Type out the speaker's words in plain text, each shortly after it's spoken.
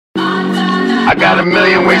I got a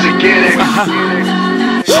million ways to get it.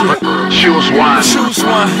 Choose one. Choose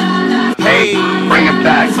one. Hey, Bring it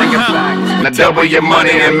back, bring it back. Now double your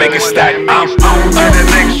money and make it stack. I'm on to the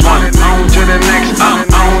next one. On to the next. On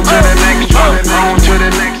to the next one. On to the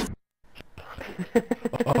next.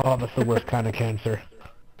 Oh, that's the worst kind of cancer.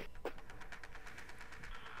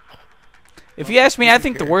 If you ask me, I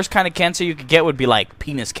think the worst kind of cancer you could get would be like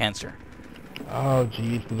penis cancer. Oh,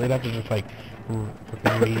 jeez. They'd have to just like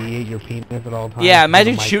radiate your penis at all times. Yeah,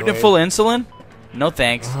 imagine shooting it full of insulin. No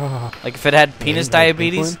thanks. Like if it had penis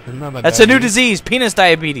diabetes. That's a new disease, penis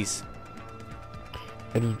diabetes.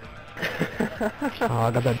 Oh,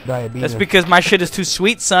 I got that diabetes. That's because my shit is too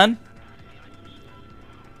sweet, son.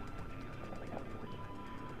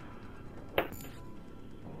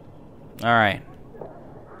 Alright.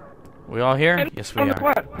 We all here? Yes, we are.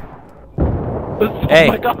 Hey.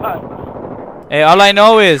 Oh my God. Hey, all I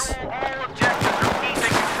know is...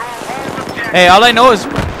 Hey, all I know is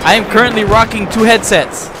I am currently rocking 2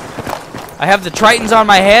 headsets. I have the Tritons on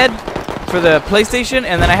my head for the PlayStation,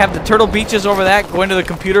 and then I have the Turtle Beaches over that going to the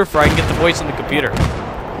computer for I can get the voice in the computer.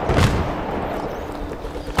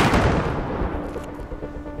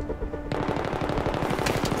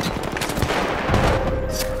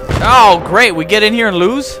 Oh, great. We get in here and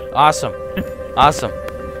lose? Awesome. Awesome.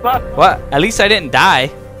 What? At least I didn't die.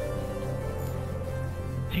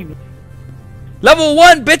 Level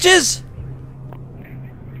 1, bitches!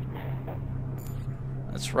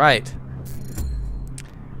 That's right.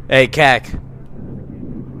 Hey, Kak.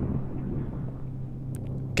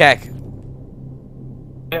 Kak.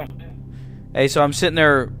 Yeah. Hey, so I'm sitting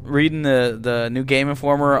there reading the new Game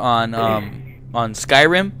Informer on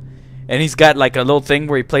Skyrim, and he's got like a little thing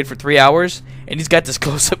where he played for 3 hours, and he's got this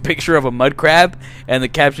close-up picture of a mud crab, and the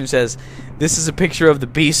caption says, "This is a picture of the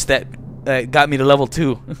beast that got me to level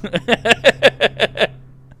 2."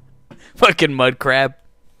 Fucking mud crab.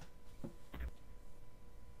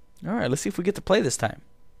 Alright, let's see if we get to play this time.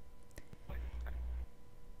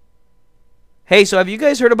 Hey, so have you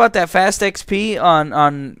guys heard about that Fast XP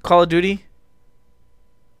on Call of Duty?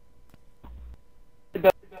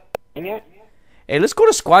 Hey, let's go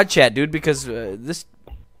to squad chat, dude, because this...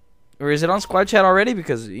 Or is it on squad chat already?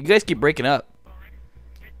 Because you guys keep breaking up.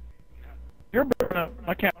 You're breaking up.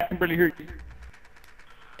 I can't really hear you.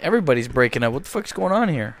 Everybody's breaking up. What the fuck's going on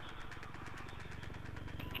here?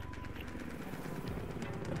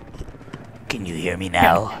 Can you hear me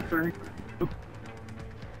now?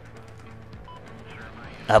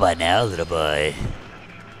 How about now, little boy?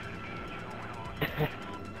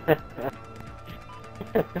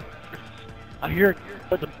 I hear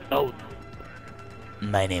the note.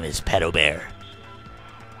 My name is Pedo Bear.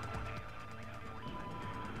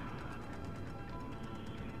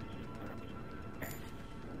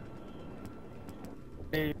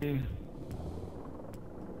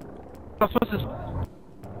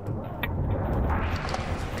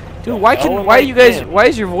 Dude, why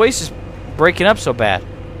is your voice breaking up so bad?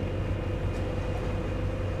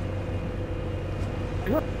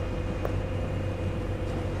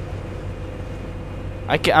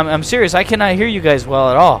 I'm serious. I cannot hear you guys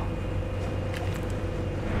well at all.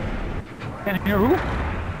 Can't hear who?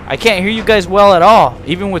 I can't hear you guys well at all,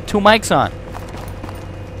 even with 2 mics on.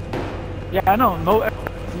 Yeah, I know. No, I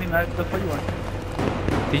mean that's what you want.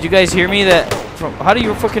 Did you guys hear me? How do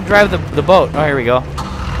you fucking drive the boat? Oh, here we go.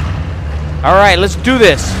 All right, let's do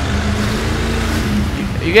this.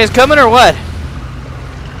 You guys coming or what?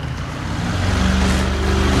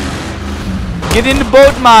 Get in the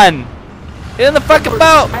boat, man. Get in the fucking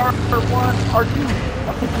boat. R1, R2.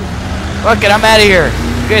 Fuck it, I'm out of here.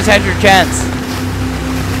 You guys had your chance.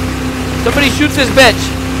 Somebody shoots this bitch.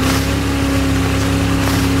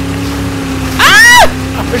 Ah!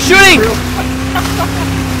 They're shooting.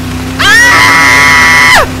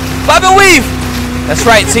 Ah! Bob and weave. That's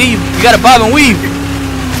right. See, you got to bob and weave.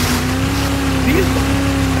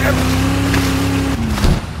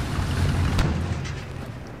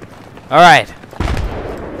 All right.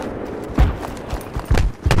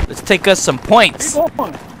 Let's take us some points.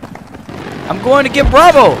 I'm going to get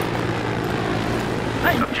Bravo.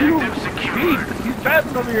 He's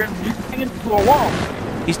driving over here and he's taking into a wall.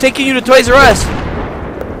 He's taking you to Toys R Us.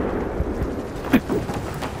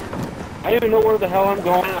 I don't even know where the hell I'm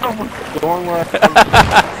going. I'm going where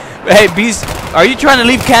Hey, Beast, are you trying to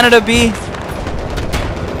leave Canada, B?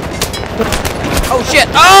 Oh, shit.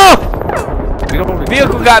 Oh!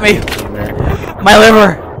 Vehicle got me. My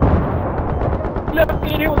liver.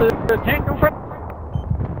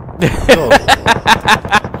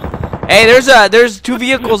 Hey, there's 2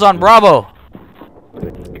 vehicles on Bravo.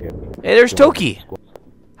 Hey, there's Toki.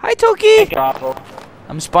 Hi, Toki.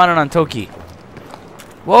 I'm spawning on Toki.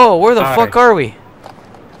 Whoa, where the fuck are we?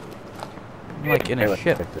 I'm like in a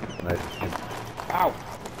ship. Ow.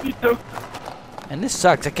 You took. And this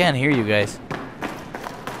sucks. I can't hear you guys.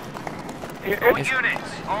 Units.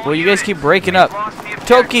 Well, you guys keep breaking up.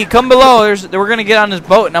 Toki, come below. We're gonna get on this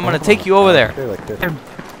boat, and I'm gonna take you over there.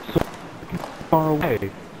 Far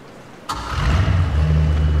away.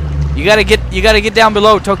 You gotta get down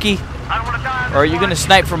below, Toki. I don't want to die. Or are you gonna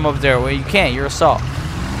snipe from up there? Well, you can't. You're assault.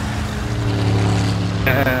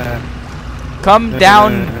 Come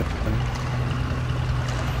down.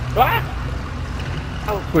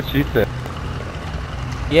 What she said.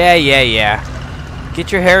 Yeah.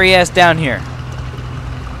 Get your hairy ass down here.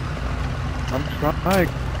 I'm trying.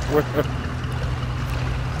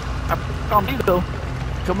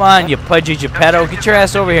 Come on, you pudgy Geppetto. Get your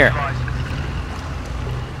ass over here.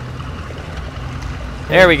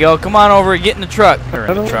 There we go. Come on over. Get in the truck. Or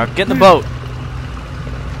in the truck. Get in the boat.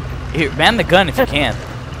 Here, man the gun if you can.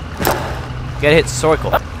 You gotta hit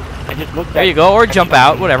circle. There you go. Or jump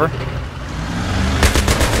out. Whatever.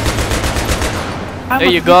 There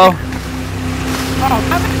you go.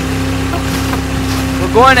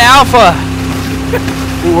 We're going to Alpha.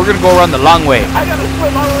 Ooh, we're gonna go around the long way. I gotta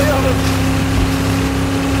swim all the way over.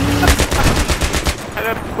 I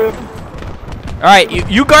gotta swim. All right,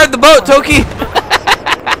 you guard the boat, Toki.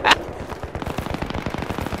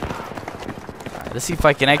 Let's see if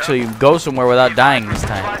I can actually go somewhere without dying this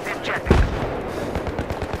time. I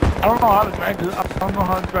don't know how to drag this. I don't know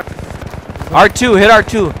how to drag. R2, hit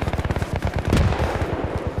R2.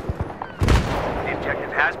 The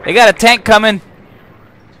objective has been. They got a tank coming.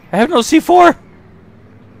 I have no C4.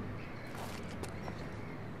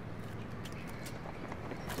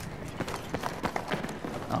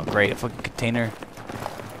 Oh, great, a fucking container.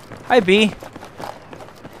 Hi, B.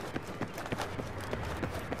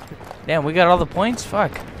 Damn, we got all the points?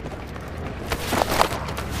 Fuck.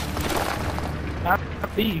 Not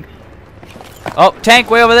these. Oh, tank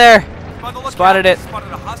way over there. Spotted it.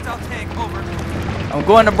 Spotted a hostile tank. Over. I'm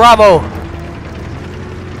going to Bravo.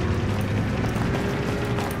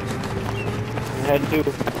 Head to.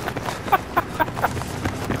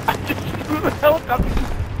 I just threw the helicopter.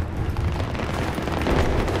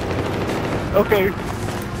 Okay.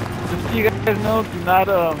 Just so you guys know, do not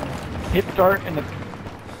hit start in the.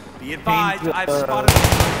 Be advised, I've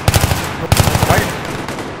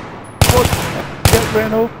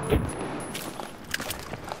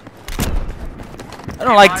I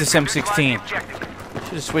don't like this M16. Should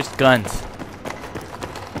have switched guns.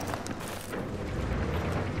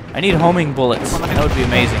 I need homing bullets. That would be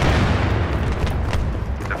amazing.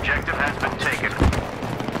 Objective has been taken.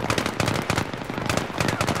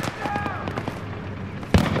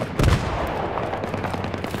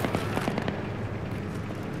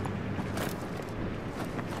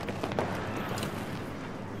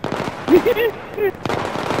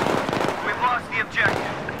 We've lost the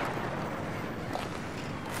objective.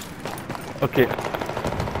 Okay.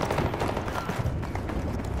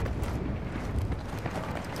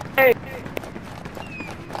 Hey.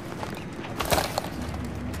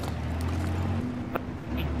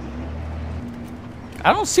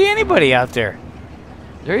 I don't see anybody out there.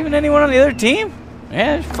 Is there even anyone on the other team?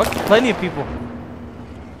 Yeah, there's fucking plenty of people. Are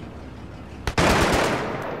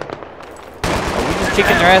we just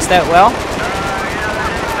kicking their ass that well? Yeah,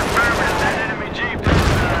 that is affirmative. That enemy jeep is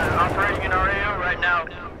operating in our AO right now.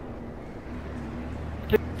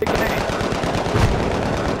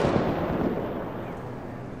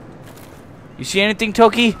 You see anything,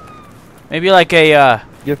 Toki? Maybe like a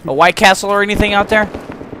White Castle or anything out there?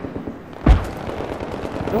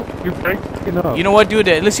 Nope, you're breaking up. You know what, dude?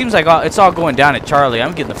 It seems like it's all going down at Charlie.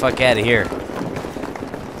 I'm getting the fuck out of here.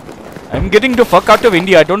 I'm getting the fuck out of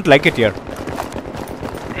India. I don't like it here.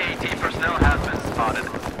 AT personnel has been spotted.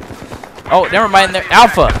 Oh, never mind. They're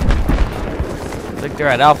Alpha. I think they're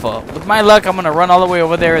at Alpha. With my luck, I'm gonna run all the way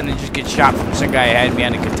over there and then just get shot from some guy ahead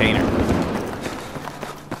behind a container.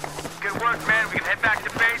 Good work, man. We can head back to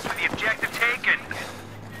base with the objective taken.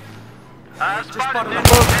 Spotted spotted this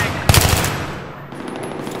tank.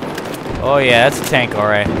 Oh yeah, that's a tank, all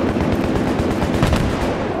right.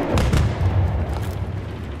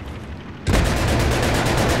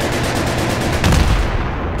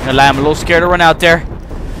 I'm a little scared to run out there.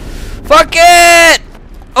 Fuck it!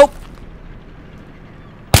 Oh.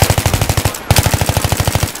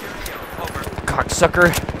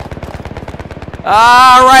 Cocksucker.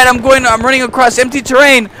 All right, I'm running across empty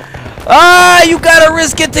terrain. Ah, you gotta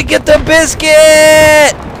risk it to get the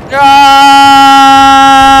biscuit. Ah!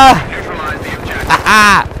 Neutralize the objective.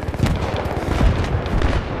 Ha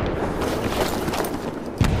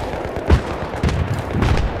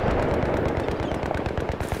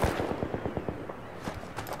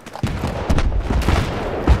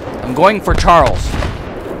Going for Charles.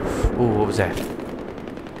 Ooh, what was that?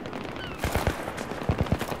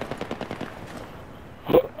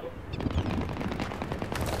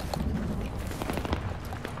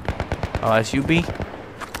 Oh, that's you, B?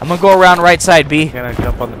 I'm gonna go around right side, B. I'm gonna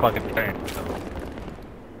jump on the fucking train.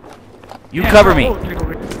 You cover me.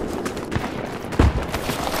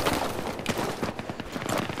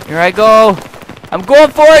 Here I go. I'm going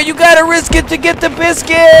for it. You gotta risk it to get the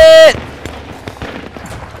biscuit.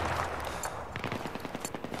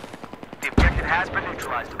 The objective has been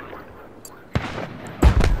neutralized. The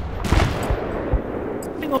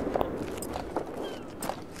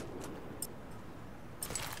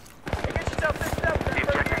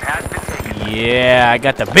objective has been taken. Yeah, I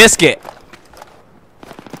got the biscuit.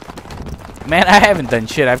 Man, I haven't done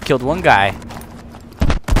shit. I've killed one guy.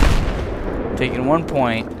 Taking 1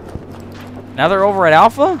 point. Now they're over at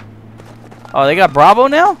Alpha? Oh, they got Bravo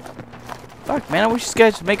now? Fuck, man, I wish these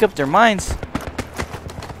guys would make up their minds.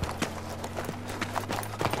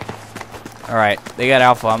 Alright, they got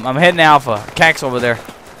Alpha. I'm heading to Alpha. Cac's over there.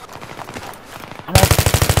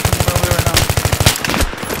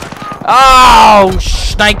 Oh,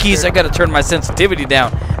 shnikes! I gotta turn my sensitivity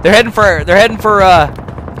down. They're heading for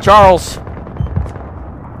Charles.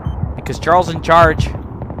 Because Charles in charge.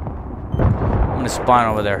 I'm gonna spawn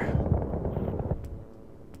over there.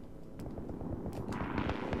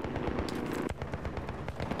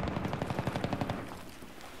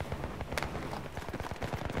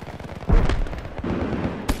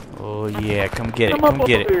 Oh yeah, come get it, come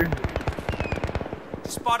get it.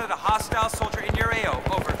 Spotted a hostile soldier in your AO.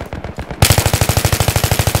 Over.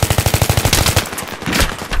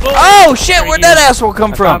 Oh shit, where'd that asshole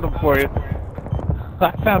come I found from? him for you.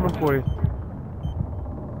 I found him for you.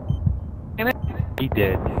 He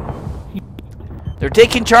did. They're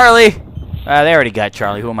taking Charlie. They already got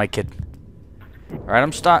Charlie. Who am I kidding? All right,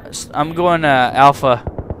 I'm going Alpha,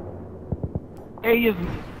 Hey, is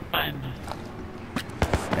fine.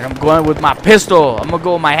 and I'm going with my pistol. I'm gonna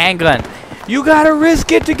go with my handgun. You gotta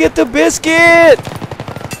risk it to get the biscuit.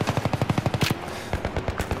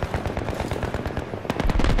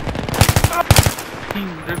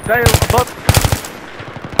 There's a guy above.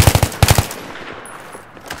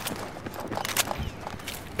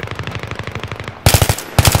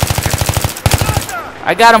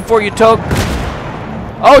 I got him for you, Toke.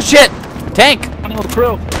 Oh shit! Tank! On the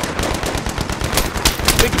krill.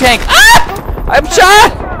 Big tank. Ah! I'm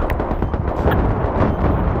shot!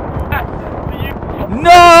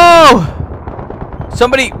 No!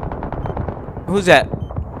 Somebody. Who's that?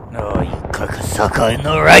 No, you cocksucker.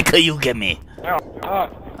 No, Riker, you get me.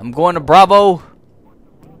 I'm going to Bravo.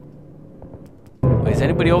 Wait, is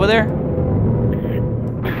anybody over there? Be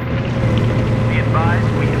advised,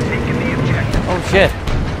 we have taken the objective. Oh shit.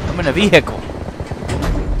 I'm in a vehicle.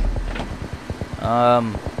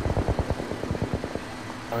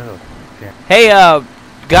 Hey,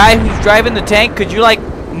 guy who's driving the tank, could you like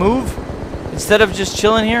move instead of just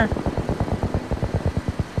chilling here?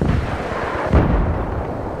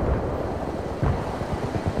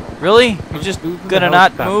 Really? You're just gonna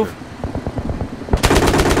not move?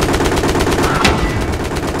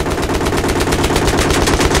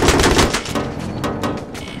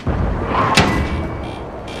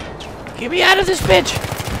 Get me out of this bitch!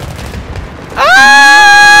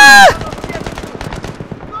 Ah!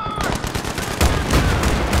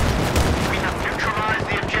 We have neutralized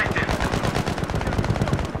the objective.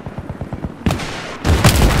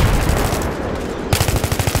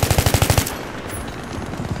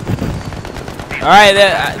 All right,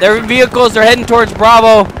 their vehicles are heading towards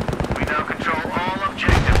Bravo. We now control all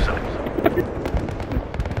objectives.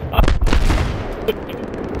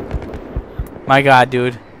 My God,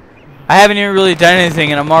 dude. I haven't even really done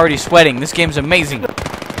anything and I'm already sweating. This game's amazing.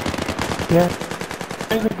 Yeah.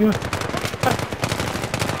 Good.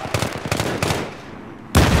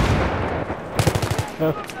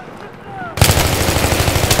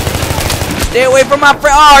 Stay away from my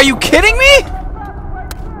friend. Oh, are you kidding me?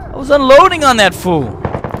 I was unloading on that fool.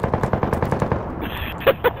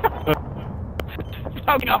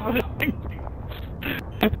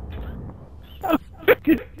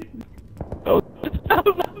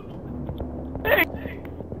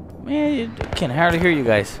 Man, I can hardly hear you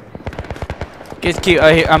guys.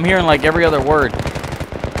 I'm hearing like every other word.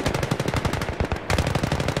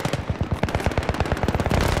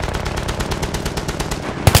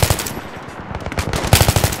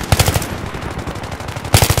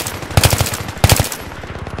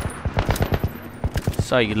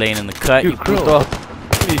 Saw you laying in the cut. You krill.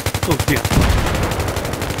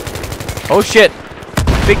 Oh shit!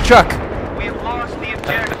 Big truck. We have lost the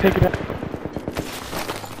objective. Take it out.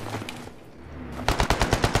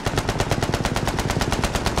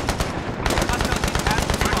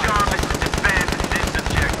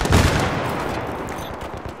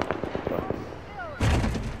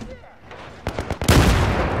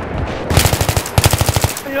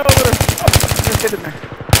 Get in there.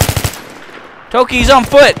 Toki, he's on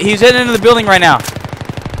foot. He's heading into the building right now.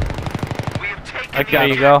 Okay. There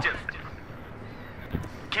you go.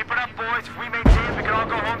 Keep it up, boys. If we maintain, we can all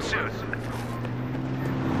go home soon.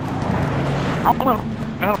 I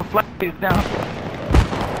don't know. Flag is down.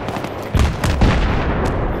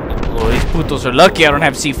 Oh, these putos are lucky I don't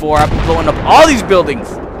have C4. I'm blowing up all these buildings.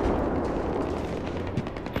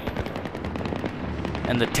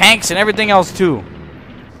 And the tanks and everything else too.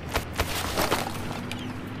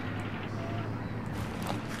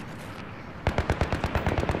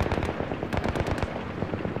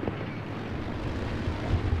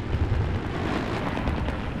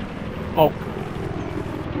 Oh.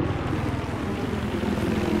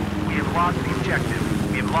 We have lost the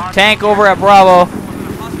objective. We have lost Tank over at Bravo.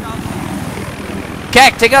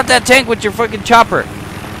 Kak, take out that tank with your fucking chopper.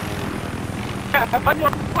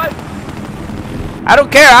 I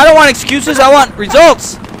don't care. I don't want excuses. I want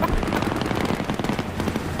results.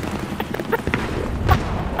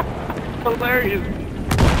 Hilarious.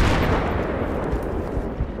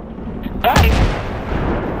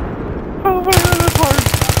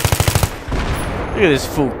 Look at this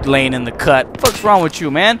fool laying in the cut. What the fuck's wrong with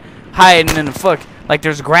you, man? Hiding in the fuck. Like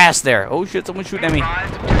there's grass there. Oh shit, someone's shooting at me.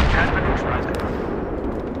 Where's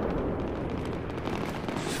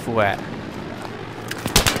this fool at?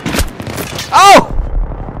 Oh!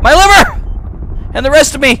 My liver! And the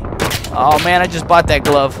rest of me! Oh man, I just bought that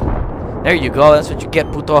glove. There you go, that's what you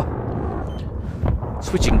get, puto.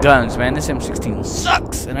 Switching guns, man. This M16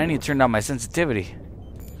 sucks! And I need to turn down my sensitivity.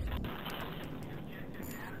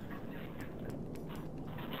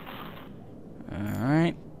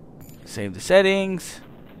 Alright. Save the settings.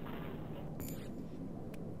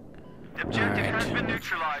 The objective has been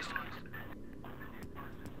neutralized.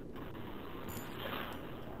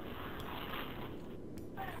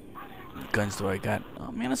 What guns do I got?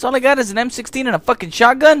 Oh man, that's all I got is an M16 and a fucking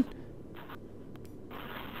shotgun?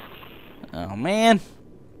 Oh man.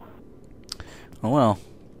 Oh well.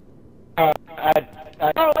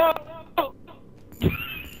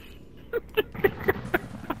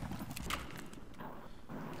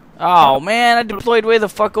 Oh man, I deployed way the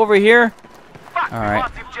fuck over here. Fuck, All we right.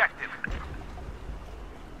 lost the objective.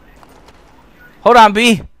 Hold on,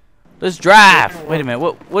 B. Let's drive. Wait a minute.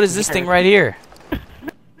 What is this thing right here?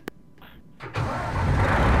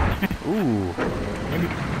 Ooh.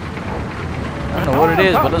 I don't know what it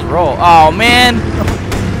is, but let's roll. Oh man.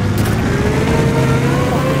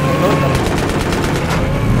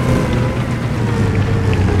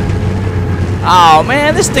 Oh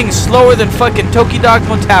man, this thing's slower than fucking Tokeydog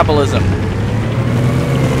metabolism.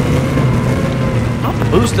 The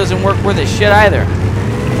boost doesn't work worth a shit either.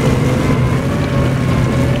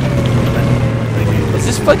 Is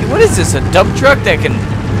this fucking, what is this, a dump truck that can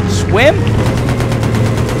swim?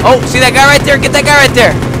 Oh, see that guy right there? Get that guy right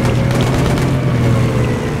there.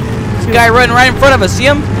 This guy running right in front of us, see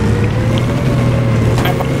him?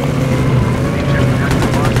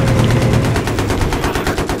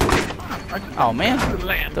 Oh man,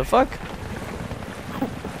 what the fuck?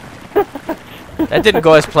 That didn't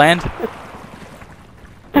go as planned.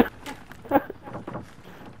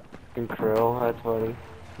 Krill, that's funny.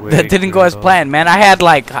 That didn't go as planned, man. I had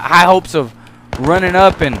like high hopes of running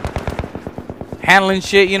up and handling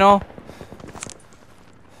shit, you know.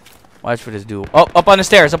 Watch for this dude. Oh, up on the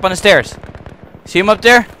stairs, up on the stairs. See him up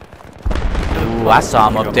there? Ooh, I saw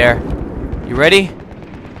him up there. You ready?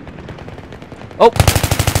 Oh.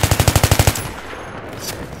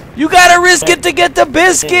 You gotta risk it to get the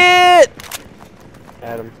biscuit!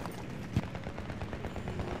 Adam.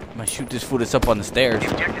 I'm gonna shoot this fool that's up on the stairs.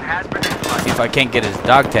 The objective has been neutralized. See if I can't get his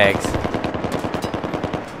dog tags.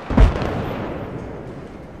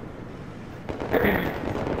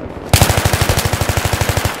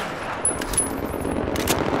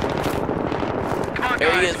 Come on,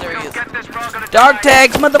 There he guys. is, there he Go is. get this, we're all gonna Dog die.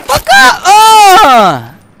 tags, motherfucker!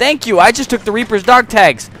 Oh! Thank you. I just took the Reaper's dog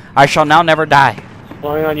tags. I shall now never die.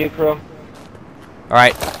 Flying on you, Krill.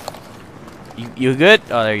 Alright. You good?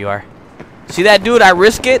 Oh, there you are. See that dude? I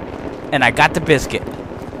risk it, and I got the biscuit.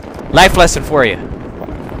 Life lesson for you.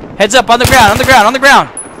 Heads up, on the ground, on the ground, on the ground.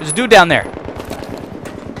 There's a dude down there.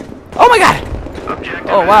 Oh my god! Objective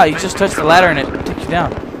Oh wow, has you been just touched the ladder and it takes you down.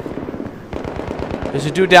 There's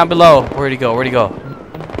a dude down below. Where'd he go? Where'd he go?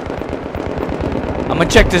 I'm gonna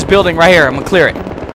check this building right here. I'm gonna clear it.